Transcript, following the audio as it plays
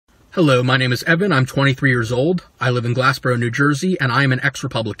Hello, my name is Evan. I'm 23 years old. I live in Glassboro, New Jersey, and I am an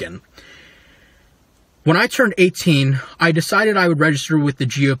ex-Republican. When I turned 18, I decided I would register with the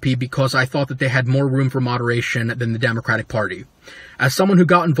GOP because I thought that they had more room for moderation than the Democratic Party. As someone who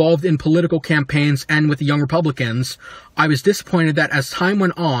got involved in political campaigns and with the Young Republicans, I was disappointed that as time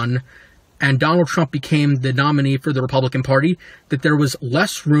went on and Donald Trump became the nominee for the Republican Party, that there was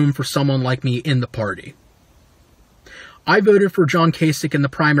less room for someone like me in the party. I voted for John Kasich in the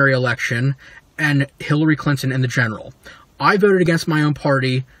primary election and Hillary Clinton in the general. I voted against my own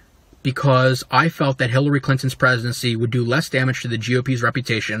party because I felt that Hillary Clinton's presidency would do less damage to the GOP's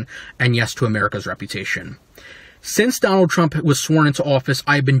reputation and, yes, to America's reputation. Since Donald Trump was sworn into office,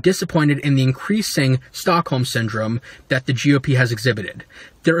 I have been disappointed in the increasing Stockholm syndrome that the GOP has exhibited.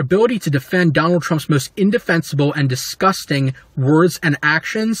 Their ability to defend Donald Trump's most indefensible and disgusting words and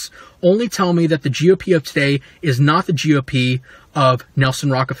actions only tell me that the GOP of today is not the GOP of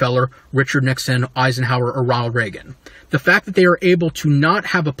Nelson Rockefeller, Richard Nixon, Eisenhower, or Ronald Reagan. The fact that they are able to not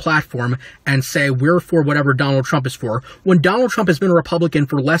have a platform and say we're for whatever Donald Trump is for, when Donald Trump has been a Republican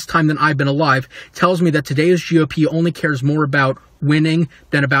for less time than I've been alive, tells me that today's GOP only cares more about winning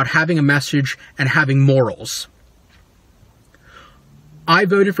than about having a message and having morals. I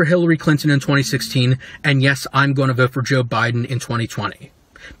voted for Hillary Clinton in 2016, and yes, I'm going to vote for Joe Biden in 2020.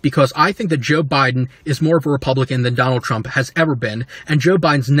 Because I think that Joe Biden is more of a Republican than Donald Trump has ever been, and Joe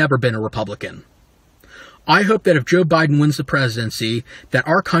Biden's never been a Republican. I hope that if Joe Biden wins the presidency, that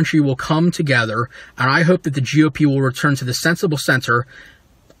our country will come together, and I hope that the GOP will return to the sensible center.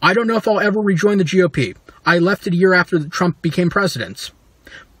 I don't know if I'll ever rejoin the GOP. I left it a year after Trump became president.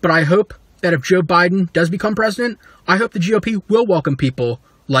 But I hope that if Joe Biden does become president, I hope the GOP will welcome people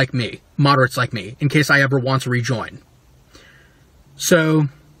like me, moderates like me, in case I ever want to rejoin. So,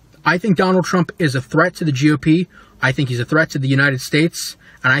 I think Donald Trump is a threat to the GOP, I think he's a threat to the United States,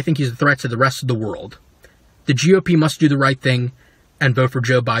 and I think he's a threat to the rest of the world. The GOP must do the right thing and vote for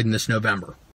Joe Biden this November.